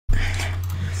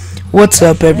What's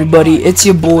up, everybody? It's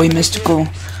your boy Mystical.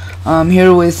 I'm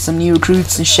here with some new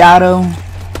recruits in Shadow,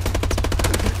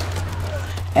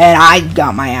 and I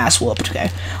got my ass whooped. Okay.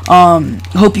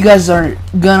 Hope you guys are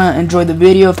gonna enjoy the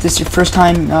video. If this is your first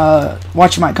time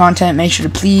watching my content, make sure to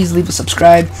please leave a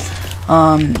subscribe.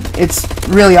 It's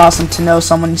really awesome to know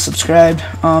someone subscribed.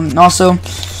 Also,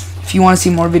 if you want to see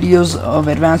more videos of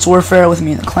Advanced Warfare with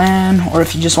me in the clan, or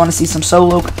if you just want to see some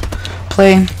solo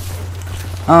play,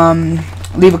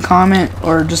 leave a comment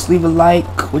or just leave a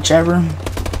like, whichever.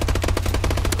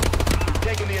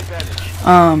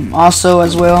 Also,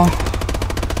 as well,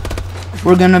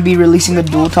 we're gonna be releasing a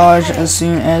dualtage as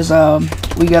soon as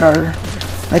we get our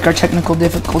technical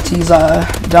difficulties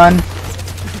done.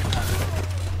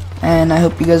 And I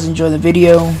hope you guys enjoy the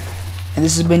video. And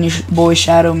this has been your boy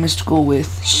Shadow Mystical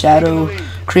with Shadow,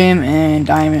 Crim, and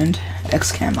Diamond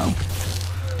X Camo.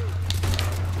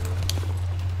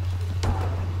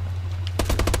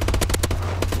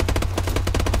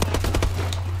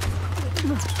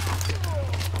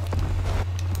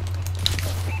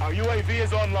 Our UAV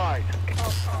is online.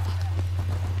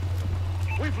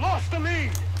 We've lost the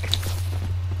lead.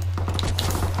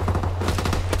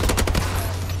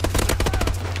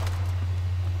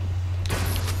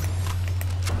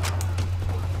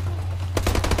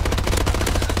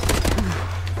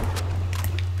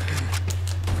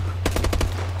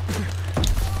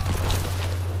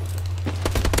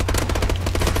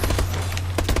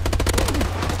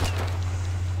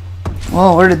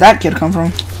 Whoa, where did that kid come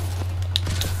from?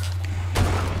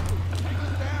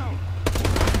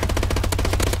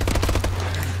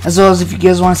 As well as if you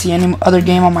guys want to see any other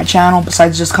game on my channel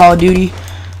besides just Call of Duty,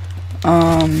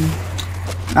 I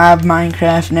have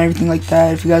Minecraft and everything like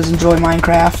that if you guys enjoy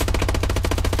Minecraft.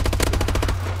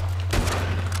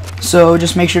 So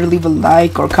just make sure to leave a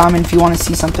like or comment if you want to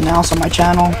see something else on my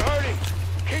channel.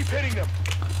 Keep hitting them.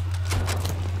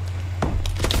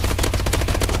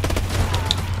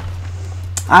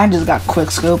 I just got quick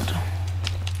scoped.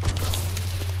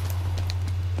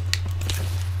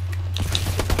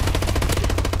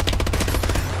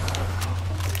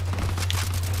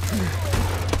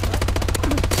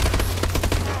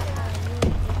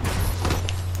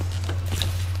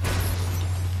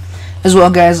 As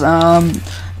well, guys,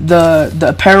 the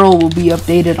apparel will be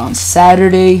updated on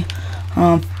Saturday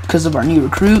because of our new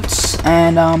recruits,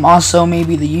 and also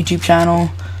maybe the YouTube channel.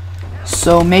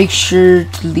 So make sure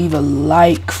to leave a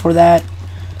like for that,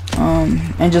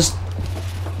 and just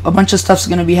a bunch of stuff's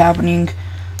gonna be happening.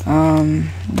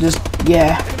 Just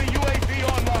yeah.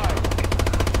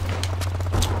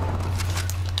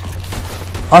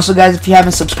 Also, guys, if you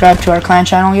haven't subscribed to our clan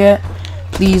channel yet,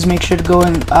 please make sure to go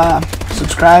and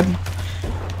subscribe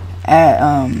at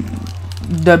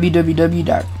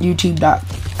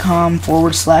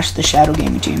www.youtube.com/the Shadow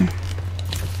Gaming Team.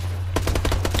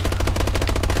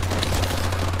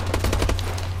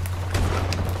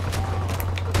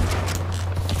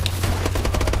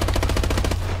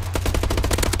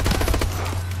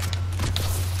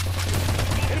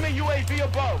 Enemy UAV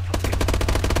above.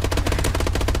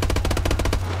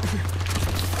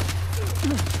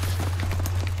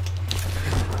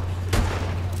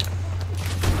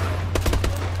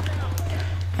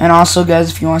 And also,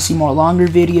 guys, if you want to see more longer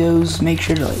videos, make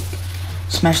sure to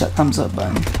smash that thumbs up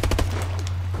button.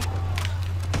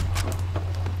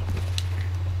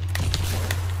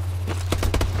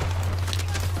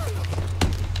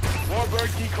 Warbird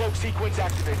decloak sequence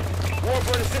activated.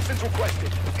 Warbird assistance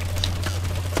requested.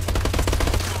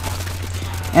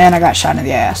 And I got shot in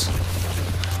the ass.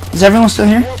 Is everyone still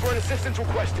here? Warbird assistance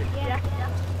requested.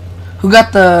 Who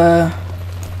got the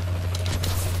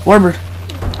Warbird?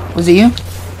 Was it you,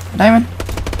 Diamond?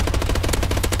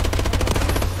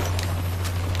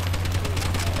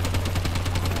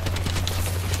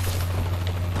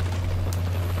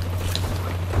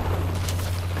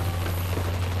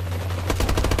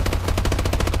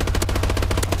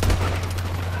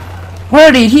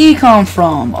 Where did he come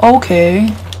from?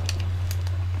 Okay.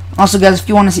 Also, guys, if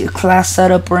you want to see a class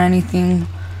setup or anything,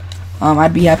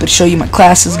 I'd be happy to show you my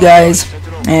classes, guys,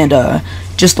 and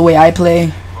just the way I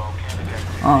play.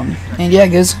 And yeah,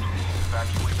 guys.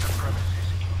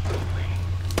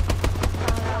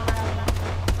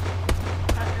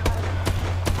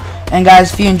 And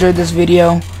guys, if you enjoyed this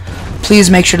video, please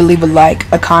make sure to leave a like,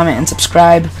 a comment, and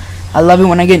subscribe. I love it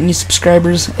when I get new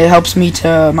subscribers. It helps me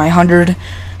to my 100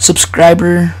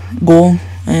 subscriber goal,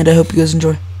 and I hope you guys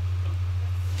enjoy.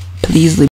 Please leave